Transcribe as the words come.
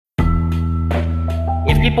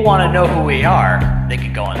people want to know who we are, they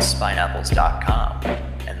can go on Spineapples.com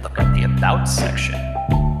and look up the About section.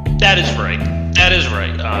 That is right. That is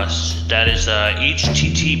right. That is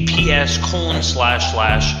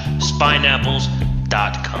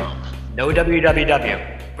https://spineapples.com. No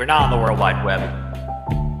www. We're not on the World Wide Web.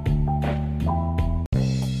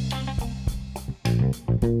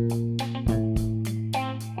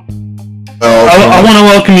 I want to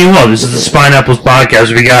welcome you all. This is the Spineapples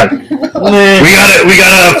podcast. We got a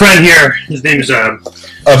friend here. His name is I'm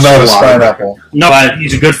not a Spineapple. No,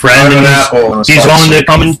 he's a good friend. And he's willing to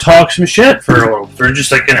come and talk some shit for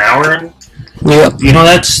just like an hour. And, you know,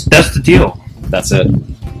 that's the deal. That's it.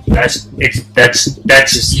 That's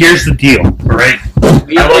here's the deal. All right.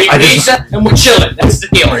 We eat pizza and we're chilling. That's the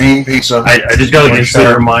deal. We're eating pizza. I just got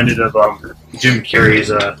instantly reminded of Jim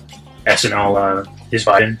Carrey's SNL. His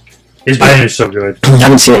Biden. His Biden is so good. I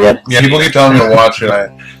haven't seen it yet. Yeah, people keep telling me to watch it.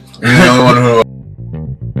 You're the only one who.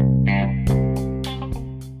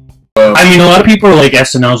 I mean, a lot of people are like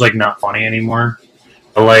SNL's like not funny anymore.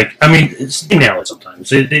 But like, I mean, they nail it sometimes.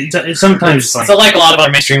 Sometimes it's like a lot of other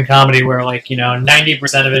mainstream comedy where, like, you know,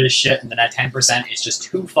 90% of it is shit, and then that 10% is just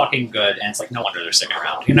too fucking good, and it's like no wonder they're sticking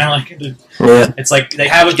around. You know, like it's like they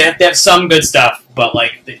have some good stuff, but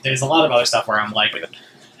like there's a lot of other stuff where I'm like.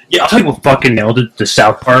 Yeah, I'll tell you what fucking nailed it. The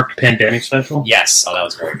South Park pandemic special. Yes. Oh, that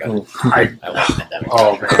was very good. I love pandemic.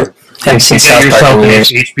 Oh, man. Haven't seen South Park in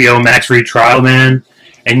years. HBO Max free trial, man.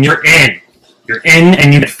 And you're in. You're in,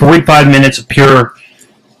 and you get 45 minutes of pure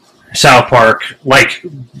South Park. Like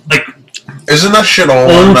isn't that shit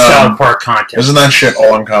all old on South Park content? Isn't that shit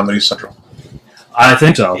all on Comedy Central? I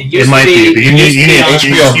think so. It might be. But you need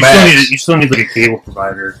HBO Max. You still need like a cable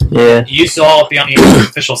provider. Yeah. It used to all be on the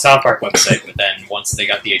official South Park website, but then once they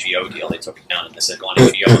got the HBO deal, they took it down and they said, "Go on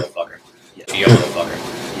HBO, motherfucker." HBO, motherfucker.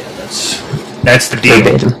 Yeah, that's the deal.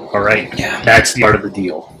 All right. Yeah. That's part of the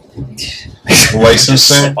deal.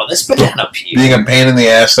 Licensing. On this banana peel. Being a pain in the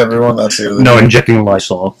ass to everyone. That's the other. No, injecting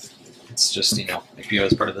Lysol. It's just, you know, HBO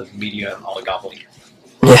is part of the media oligopoly.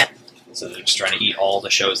 Yeah. So they're just trying to eat all the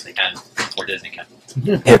shows they can before Disney can.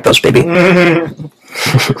 Here it goes, baby.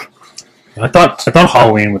 I thought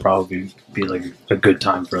Halloween would probably be like a good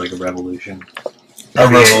time for like a revolution.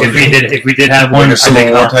 If we did have one, like a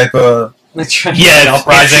Civil War type of. Yeah,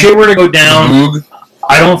 if shit were to go down,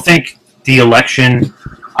 I don't think the election.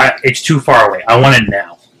 It's too far away. I want it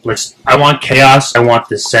now. I want chaos. I want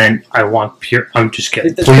dissent. I want pure. I'm just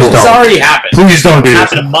kidding. Please don't. It's already happened. Please don't do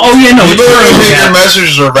this. Oh yeah, no. People are going to make your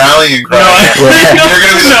messages are rallying cry. You're going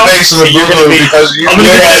to be the face of the boo because I'm going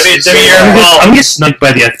to get sniped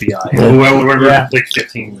by the FBI. We're like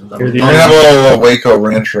 15 of them. We're going to have a little Waco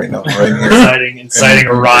ranch right now, right here. Inciting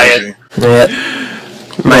a riot. Yeah.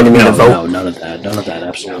 Reminded me to vote. No, none of that.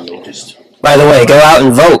 Absolutely. Just. By the way, go out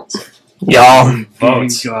and vote. Y'all.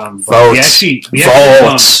 Votes. Votes. Votes.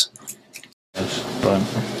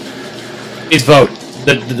 Please vote.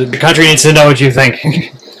 The country needs to know what you think.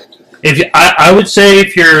 I would say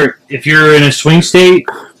if you're in a swing state,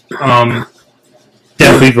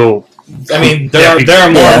 definitely vote. I mean, there are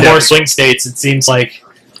more and more swing states. It seems like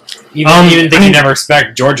even things you never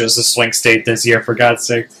expect. Georgia's a swing state this year, for God's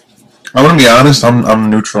sake. I'm gonna be honest. I'm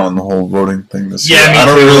neutral on the whole voting thing this year. I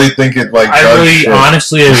don't really think it like.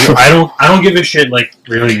 Honestly, I don't give a shit like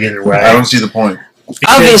really either way. I don't see the point.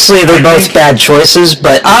 Obviously, they're both bad choices,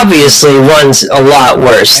 but obviously one's a lot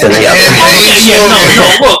worse than the other.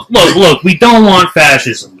 Look. We don't want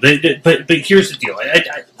fascism, but here's the deal.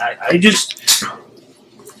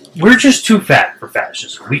 We're just too fat for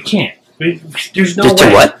fascism. We can't. There's no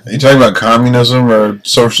way. What? Are you talking about communism or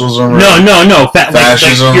socialism? Or No.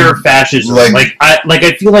 Fascism. Like pure fascism.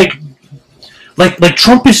 I feel like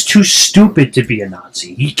Trump is too stupid to be a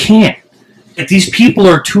Nazi. He can't. Like, these people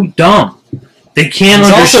are too dumb. They can't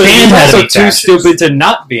understand how to be too stupid to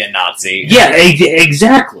not be a Nazi. Yeah,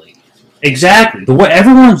 exactly.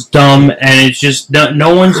 Everyone's dumb, and it's just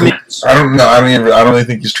no one's. I don't know. I mean, I don't really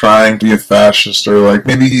think he's trying to be a fascist, or like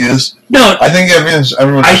maybe he is. No, I think everyone's.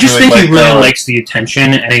 I just think he really likes the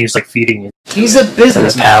attention, and he's like feeding it. He's a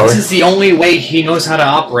businessman. This is the only way he knows how to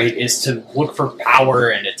operate is to look for power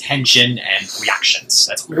and attention and reactions.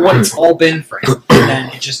 That's what it's all been for him. And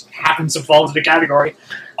then it just happens to fall into the category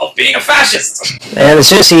of being a fascist. And as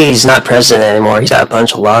soon as he's not president anymore, he's got a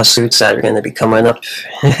bunch of lawsuits that are going to be coming up.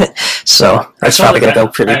 So that's probably going to go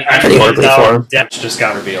pretty horribly for him. Depth just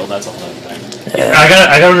got revealed. That's all I'm saying. Yeah. I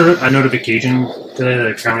got a notification today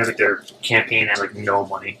that apparently like their campaign has like no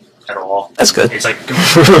money at all. That's good. It's like their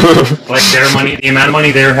money, the amount of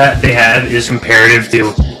money they have is comparative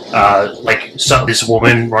to this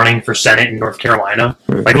woman running for Senate in North Carolina.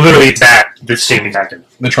 Like, literally the same exact thing.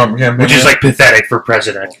 The Trump campaign. Which is, like, pathetic for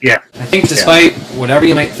president. Yeah. I think despite whatever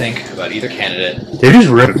you might think about either candidate, they're just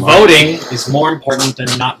voting is more important than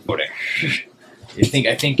not voting.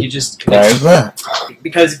 I think you just... Why is that?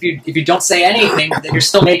 Because if you don't say anything, then you're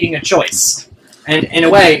still making a choice. And in a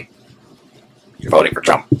way, you're voting for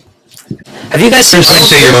Trump. Have you guys seen...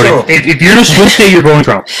 If you're in a swing state, you're voting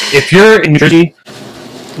Trump. If you're in New Jersey,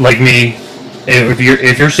 like me, if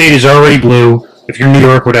your state is already blue, if you're in New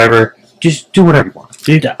York, whatever, just do whatever you want.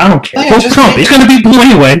 Dude, I don't care. Vote for Trump. It's going to be blue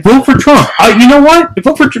anyway. Vote for Trump. You know what?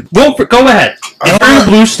 Go ahead. If you're in a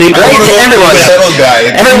blue state, everyone settle guy.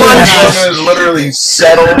 Everyone is literally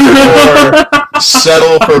settle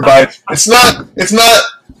for Biden. It's not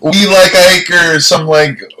we like Ike or something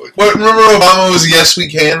like. What? Remember Obama was yes we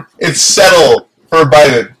can. It's settle for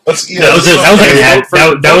Biden. That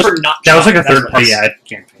was like a third party ad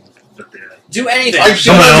campaign. Do anything. I've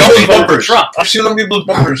seen them vote for Trump. I've seen them people's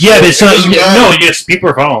bumpers. Yeah, but yes, people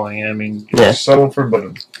are following. I mean, settle for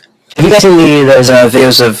Biden. Have you guys seen those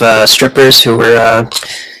videos of strippers who were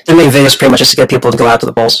they're making videos pretty much just to get people to go out to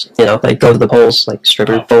the polls? You know, like go to the polls, like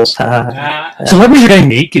stripper polls. Celebrities are getting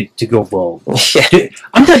naked to go vote. Yeah. Dude,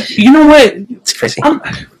 you know what? It's crazy.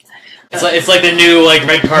 It's like the new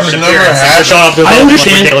red carpet appearance. I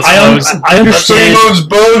understand. That's Raymond's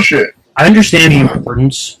bullshit. I understand the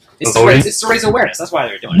importance. It's to raise awareness. That's why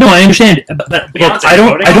they're doing it. No, I understand. But look,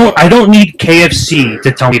 I don't need KFC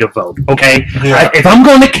to tell me to vote. Okay, if I'm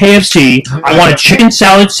going to KFC, I want a chicken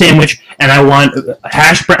salad sandwich and I want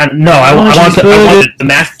hash brown. No, I want the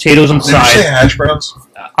mashed potatoes on the side. Did you say hash browns?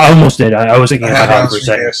 I almost did. I was thinking about that for a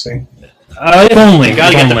second. If only. You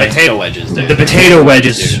gotta get the potato wedges, dude. The potato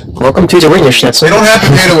wedges. Dude. Welcome to the Wiener Schnitzel. They don't have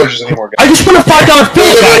potato wedges anymore, guys. I just want a $5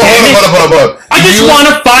 fill-up. I just want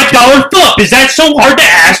a $5 fill-up. Is that so hard to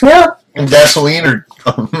ask for? Gasoline or...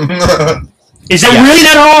 Is that really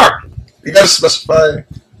that hard? You gotta specify.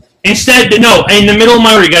 Instead, no, in the middle of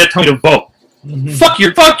my order, you gotta tell me to vote. Mm-hmm. Fuck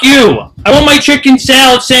you. I want my chicken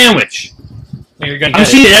salad sandwich. I'm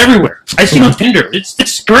seeing it everywhere. I see it on Tinder.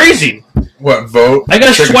 It's crazy. What, vote? I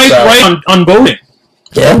gotta swipe right on voting.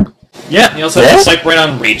 Yeah. Yeah. You also have to swipe right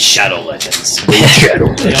on Raid Shadow Legends. Raid Shadow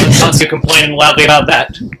Legends. Sounds you complaining loudly about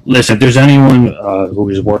that. Listen, if there's anyone who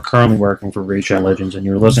is currently working for Raid Shadow Legends and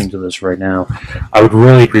you're listening to this right now, I would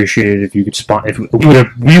really appreciate it if you could sponsor.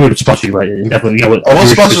 We would sponsor you, right? Definitely. I'll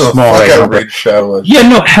sponsor the fuck out of Raid Shadow Legends. Yeah,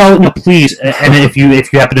 no, hell, no, please. And if you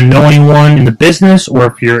happen to know anyone in the business,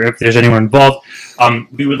 or if there's anyone involved,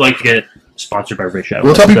 we would like to get sponsored by Raid Shadow.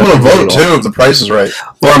 We'll tell people to vote too if the price is right.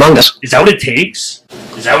 Or Among Us. Is that what it takes?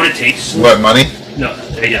 What, money? No,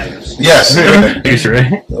 yeah, I guess. Yes. Yes,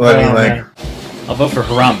 right? I'll vote for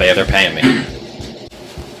Harambe if they're paying me.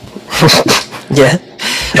 Yeah.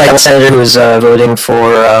 Like the senator who's voting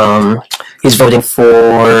for, he's voting for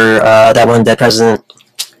that one dead president,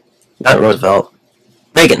 not Roosevelt.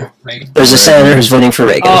 Reagan. There's a senator who's voting for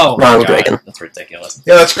Reagan. Oh, Ronald Reagan. That's ridiculous.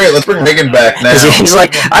 Yeah, that's great. Let's bring Reagan back now. He's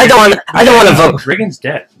like, I don't want to vote. Reagan's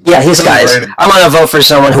dead. Yeah, he's guys. I want to vote for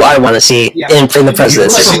someone who I want to see in the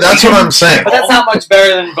presidency. See, that's what I'm saying. But that's not much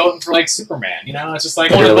better than voting for Superman. You know, it's just like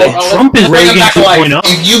Trump is Reagan 2.0.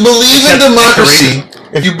 If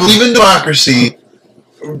you believe in democracy,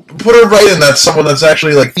 put it right in that someone that's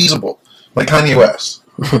actually feasible, like Kanye West.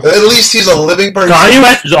 At least he's a living person. Kanye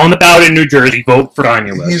West is on the ballot in New Jersey. Vote for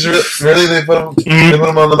Kanye West. He's really they put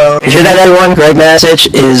him on the ballot. You hear that, everyone? Greg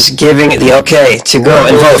Masich is giving the okay to go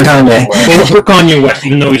and vote for Kanye. Vote for Kanye West,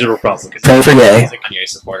 even though he's a Republican. Pray for gay. He's a Kanye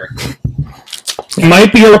supporter. He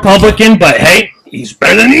might be a Republican, but hey, he's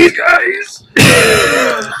better than these guys.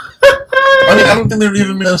 I don't think they're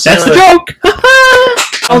even going to say that's the joke.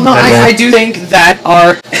 Oh no, I do think that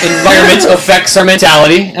our environment affects our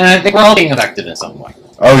mentality, and I think we're all being affected in some way.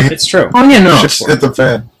 Oh, yeah. It's true. Oh yeah, no. Just hit the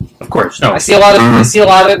fan. Of course, no. I see a lot of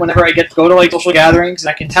it whenever I get to go to social gatherings,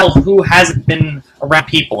 and I can tell who hasn't been around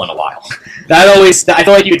people in a while. I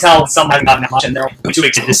feel like you can tell someone hasn't gotten that much, and they're too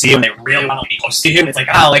excited to see you, and they really want to be close to you. And it's like,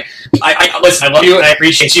 I listen, I love you and I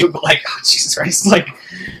appreciate you, but Jesus Christ,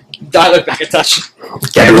 dial it back a touch.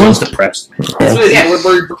 Yeah, everyone's depressed.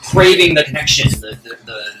 We're craving the connection, the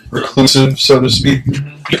reclusive, so to speak.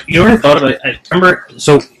 You ever thought about it? I remember,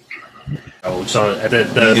 the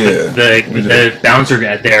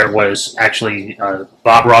bouncer there was actually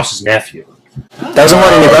Bob Ross's nephew. That was the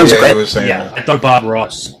one in New Brunswick, right? Yeah, I thought Bob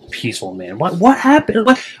Ross, peaceful man. What happened?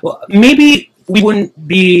 Maybe we wouldn't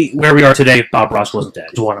be where we are today if Bob Ross wasn't dead,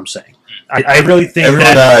 is what I'm saying. I really think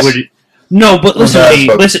everyone that dies. No, but listen to me.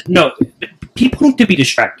 Listen, no. people need to be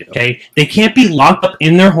distracted. Okay, they can't be locked up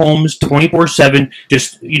in their homes 24/7,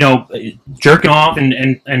 just jerking off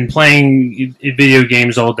and playing video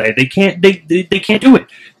games all day. They can't. They can't do it.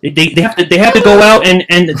 They have to go out and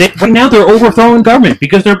right now they're overthrowing government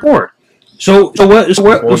because they're bored. So what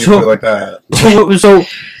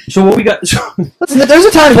we got? There's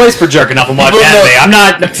a time and place for jerking off and watching anime. I'm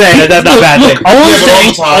not saying that that's not a bad thing.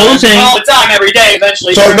 All I'm saying, all the time, every day,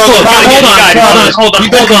 eventually. So, hold on.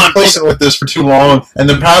 We've been complacent with this for too long, and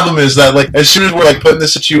the problem is that as soon as we're put in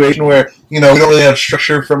this situation where we don't really have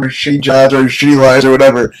structure from our shitty jobs or shitty lives or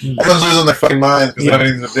whatever, everyone's losing their fucking mind because they don't have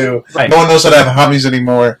anything to do. Right. No one knows how to have hobbies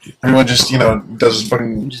anymore. Everyone just does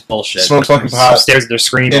fucking just bullshit. Smokes fucking pot. Stares at their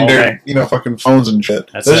screen all day. Fucking phones and shit.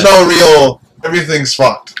 There's no real. Everything's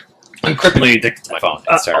fucked. I'm crippling addicted to my phone.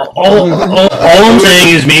 That's terrible. All I'm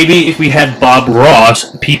saying is maybe if we had Bob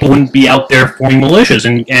Ross, people wouldn't be out there forming militias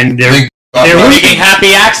and they're making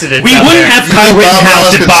happy accidents. We wouldn't have Kyle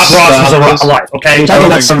Rittenhouse if Bob Ross was alive. Okay, you're talking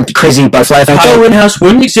about some crazy butterfly effect. Kyle Rittenhouse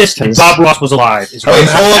wouldn't exist if Bob Ross was alive.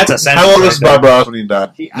 How old was Bob Ross when he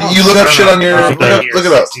died? You look up shit on your look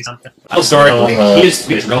it up. Historically, he used to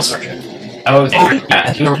be a drill sergeant. He was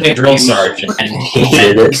a drill sergeant, and he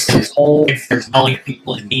hated it. His whole life, they're telling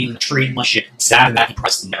people and being treated like shit. Sat back and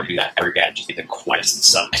pressed never do that ever again. Just be the quietest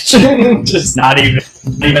son. Just not even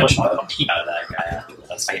much of a peep out of that guy.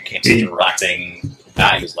 That's why he came to relaxing. He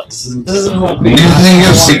was like, this isn't do you think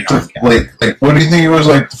it was what do you think it was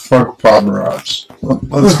like to fuck Bob Ross?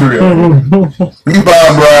 Let's be real.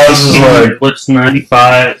 Bob Ross is like, what's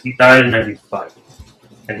 95? He died in 95,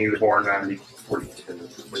 and he was born in 42.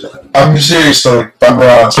 I'm serious though, Bob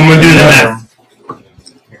Ross. Someone do the math.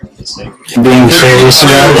 Being serious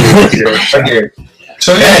about it.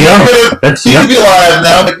 So you could be alive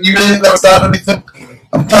now, but you really think that would stop anything?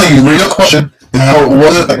 I'm telling you, real question. What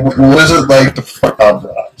was it like to fuck Bob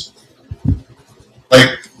Ross?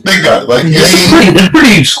 Think about it. It's a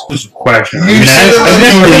pretty exclusive question. He's not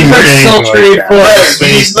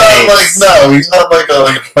like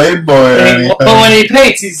a playboy or anything. But when he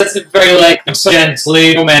paints, he does it very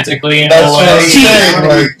gently, romantically. That's what I'm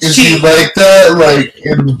saying. Is he like that?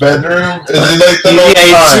 In the bedroom? Is he like that all the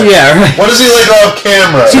time? Yeah. Right. What is he like off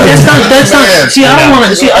camera? See, that's not. See, I don't want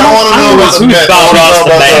to. See, I don't want to know about the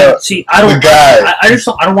man. See, I don't.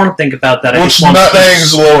 I don't want to think about that. Which nut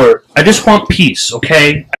hangs lower? I just want peace,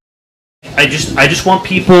 okay? I just want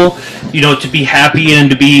people, to be happy and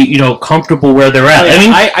to be, comfortable where they're at.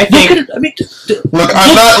 I think. I'm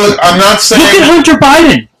not saying. Look at Hunter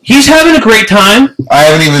Biden. He's having a great time. I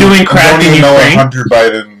haven't even doing crack in Ukraine. Hunter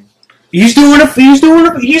Biden. He's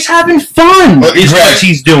having fun. Is what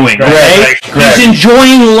he's doing. Okay? He's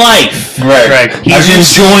enjoying life. Greg. He's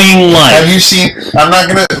enjoying life. Have you seen? I'm not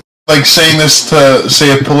gonna. Saying this to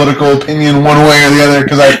say a political opinion one way or the other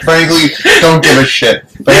because I frankly don't give a shit.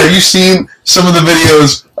 But have you seen some of the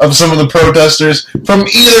videos of some of the protesters from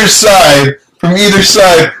either side,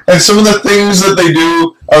 and some of the things that they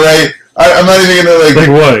do? All right, I'm not even gonna like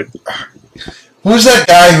what? Who's that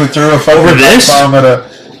guy who threw a fucking bomb at a?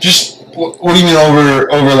 Just what do you mean over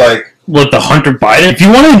What, the Hunter Biden? If you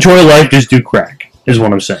want to enjoy life, just do crack. Is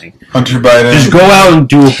what I'm saying. Hunter Biden. Just go out and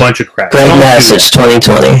do a bunch of crack. Great message,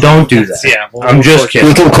 2020. Don't do that. Yeah, I'm just kidding.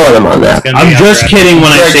 You can quote him on that. I'm just kidding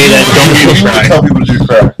when I say that. Don't do crack. Tell people to do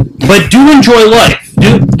crack. But do enjoy life.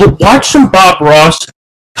 Watch some Bob Ross.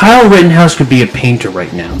 Kyle Rittenhouse could be a painter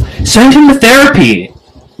right now. Send him to therapy.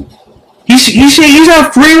 He's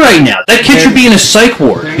out free right now. That kid should be in a psych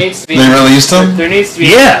ward. They released him? There needs to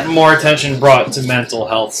be more attention brought to mental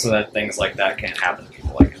health so that things like that can't happen to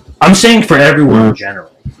people like him. I'm saying for everyone in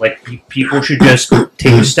general. People should just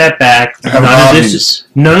take a step back.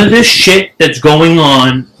 None of this shit that's going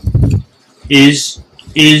on is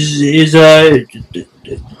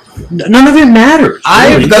none of it matters.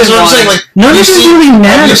 Really. That's what I'm saying. None of it really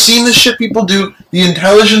matters. Have you seen the shit people do? The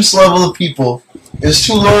intelligence level of people is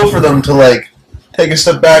too low for them to take a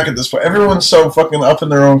step back at this point. Everyone's so fucking up in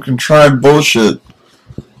their own contrived bullshit.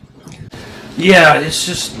 Yeah, it's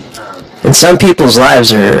just. And some people's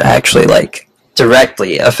lives are actually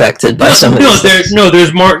directly affected by some of these things. Of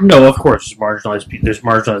course, there's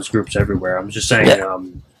marginalized groups everywhere. I'm just saying,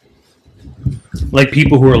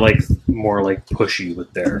 people who are more pushy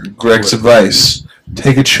with their Greg's advice: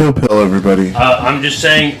 take a chill pill, everybody. I'm just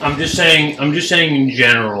saying in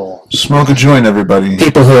general. Smoke a joint, everybody.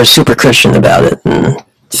 People who are super Christian about it and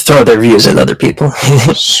throw their views at other people.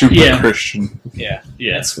 Super Christian. Yeah.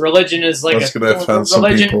 Yes. Religion is that's gonna offend some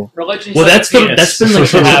people. Religion. Well, that's been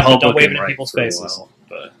don't wave it in people's faces.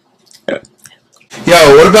 But Yo,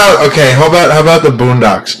 how about the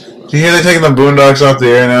Boondocks? Do you hear they're taking the Boondocks off the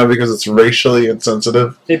air now because it's racially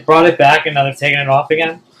insensitive? They brought it back and now they're taking it off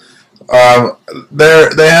again?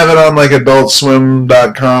 They have it on like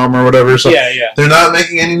AdultSwim.com or whatever. So Yeah. they're not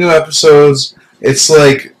making any new episodes. It's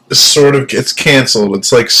like it's canceled.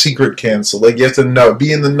 It's like secret canceled. Like you have to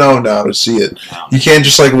be in the know now to see it. Wow. You can't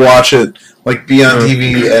just like watch it, like be on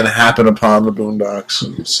TV and happen upon the Boondocks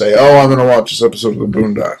and say, "Oh, I'm gonna watch this episode of the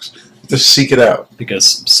Boondocks." Just seek it out.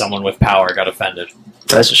 Because someone with power got offended.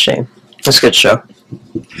 That's a shame. It's a good show.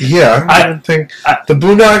 Yeah, I don't think the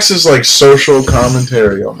Boondocks is like social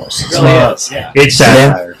commentary almost. It really is, yeah. It's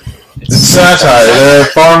satire. It's satire. There are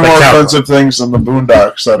far more Like offensive things than the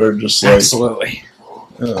Boondocks that are just like Absolutely.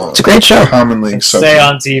 It's a great show. commonly accepted. Stay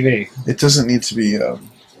on TV. It doesn't need to be.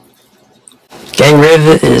 Getting rid of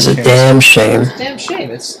it is a damn shame. Damn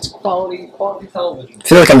shame. It's quality television. I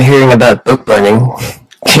feel like I'm hearing about book burning.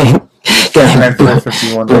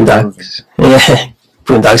 Boondocks. Yeah.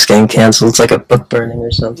 Boondocks getting canceled. It's like a book burning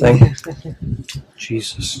or something.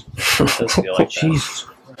 Jesus. It does feel like that. Jesus.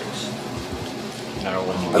 No,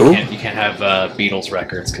 Who? you can't have Beatles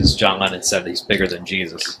records because John Lennon said he's bigger than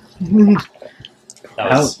Jesus.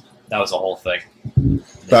 That was a whole thing.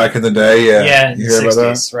 Back in the day, Yeah, in you the hear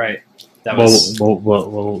about 60s, right. That What was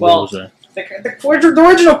was that? the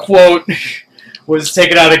original quote was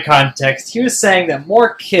taken out of context. He was saying that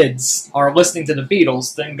more kids are listening to the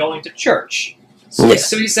Beatles than going to church. So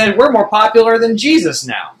he said, we're more popular than Jesus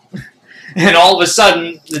now. And all of a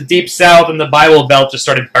sudden, the Deep South and the Bible Belt just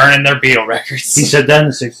started burning their Beatle records. He said that in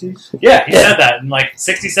the 60s? Yeah, he said that in like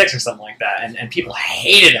 66 or something like that. And people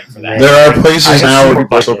hated him for that. There are places now where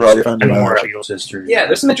people still probably find and it more out. Beatles history. Yeah,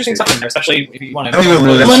 there's some interesting stuff in there, especially if you want to... I don't even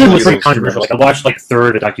really Lennon was pretty controversial. Like, I watched like a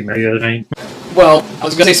third of the documentary the other night. Well, I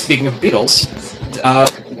was going to say, speaking of Beatles,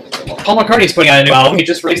 Paul McCartney's putting out a new album. He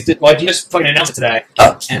just released it. Well, he just fucking announced it today,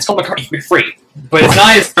 and it's called McCartney Free. But it's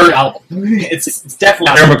not his third album. It's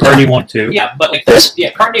definitely Aaron not. McCartney one too. Yeah, but like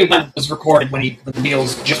McCartney 1 was recorded when the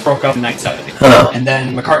Beatles just broke up in 1970, and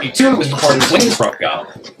then McCartney 2 was recorded when they broke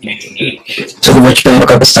up in 1980. So the rich man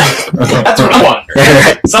broke up this time. That's what I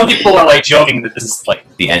wonder. Some people are like joking that this is like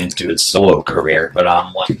the end to his solo career, but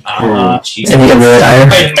I'm like, Jesus. And he got really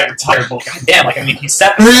tired. Retired. Well, goddamn, like I mean, he's 3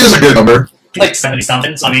 is a good number. like 70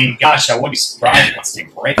 something. So I mean, gosh, I wouldn't be surprised if he wants to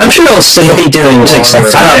take a break. I'm sure he'll still be doing things like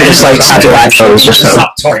just like after live shows or something.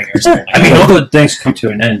 Stop touring or something. I mean, all the things come to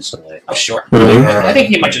an end someday. Oh, sure. Mhm. I think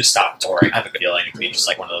he might just stop touring. I have a good feeling it could be just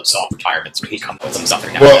like one of those soft retirements where he comes with some stuff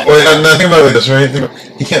every now Well, and then. and the thing about this, right?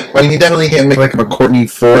 He can't. I mean, he definitely can't make like a McCartney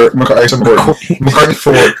 4, McCartney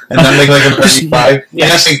 4, and then make like a McCartney 5. Yeah.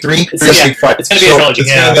 He has to say 3. It's- He has to yeah, say 5. it's gonna be a trilogy, It's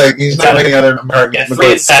yeah. gonna, like, he's not making other McCartney. Yeah, 3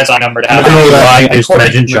 is a number to I have. don't know why I just Courtney.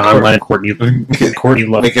 imagine John Lennon, Courtney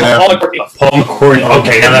Love. Make it Paul happen. McCartney. Paul McCartney.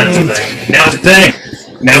 Okay, now that's the thing. Now it's the thing.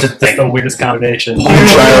 Now it's the That's thing. the weirdest combination. Name your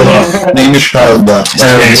child. Name your child that.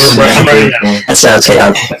 I'm ready now. That sounds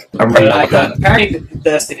chaotic. I'm ready now. Apparently,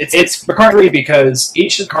 it's McCartney because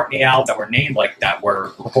each of the McCartney albums that were named like that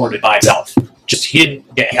were recorded by himself. Just he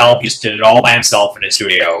didn't get help; he just did it all by himself in his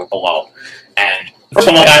studio alone. And the first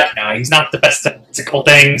one like that, he's not the best technical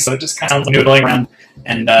thing, so it just kind of sounds like noodling around.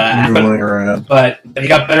 And but he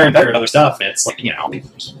got better and better at other stuff. And it's like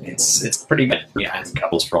it's pretty good. Yeah, it's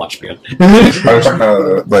couples for lunch good. I was talking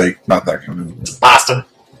about like not that kind of. Pasta.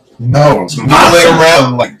 No, it's noodling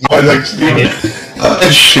around like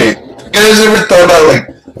that shit. You guys ever thought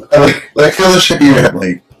about like feel the shit you have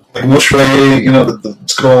like which way the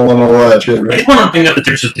skull and all that shit, right? It's one thing that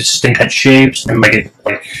there's distinct head shapes and make it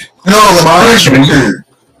like. No, mine is weird.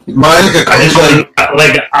 Mine is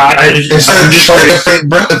I just instead of just like a fake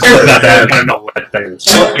breath. about that. I don't know what that is.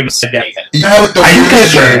 You have the I do weirdest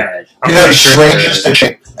get your shape. head. You have the strangest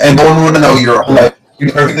shape, and no one would know your whole life. You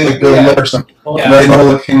do everything like Billy Larson. Right, all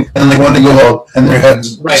looking, and they want to go out, and their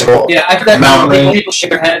heads skull. Yeah, after that, Mountain. when people shake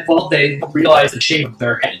their head, well, they realize the shape of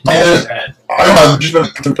their head. I've just been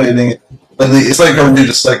contemplating it. It's like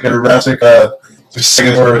just like a Jurassic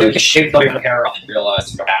second You word. just shave all your hair off and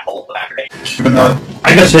realize your apple back. CubeAnon.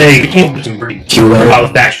 I gotta say, it came with some pretty QAnon.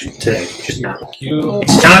 about fashion today. It's just not.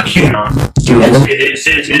 It's not QAnon. QAnon.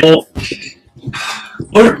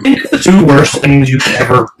 Think of the 2 worst things you could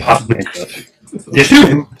ever possibly think of. There's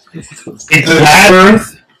 2. It's flat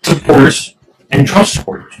Earth supporters and Trump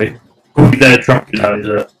supporters. Right? Who that Trump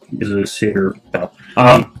is a savior about.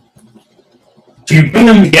 So you bring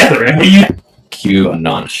them together, and what do you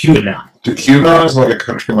QAnon. QAnon? Dude, QAnon is like a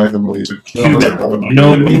country like the movies. QAnon. You know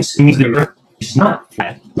what it means? It means the Earth is not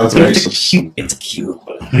flat. That's It's a racist. cube. It's a cube.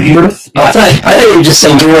 The Earth. I thought you were just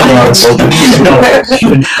saying QAnon. So No,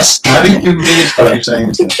 QAnon. How do you mean what you're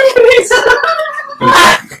saying?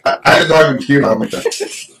 I had to talk in QAnon like that.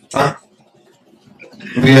 Huh?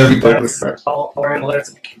 We have to All right, well,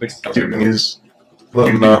 that's He's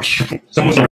letting off. Someone's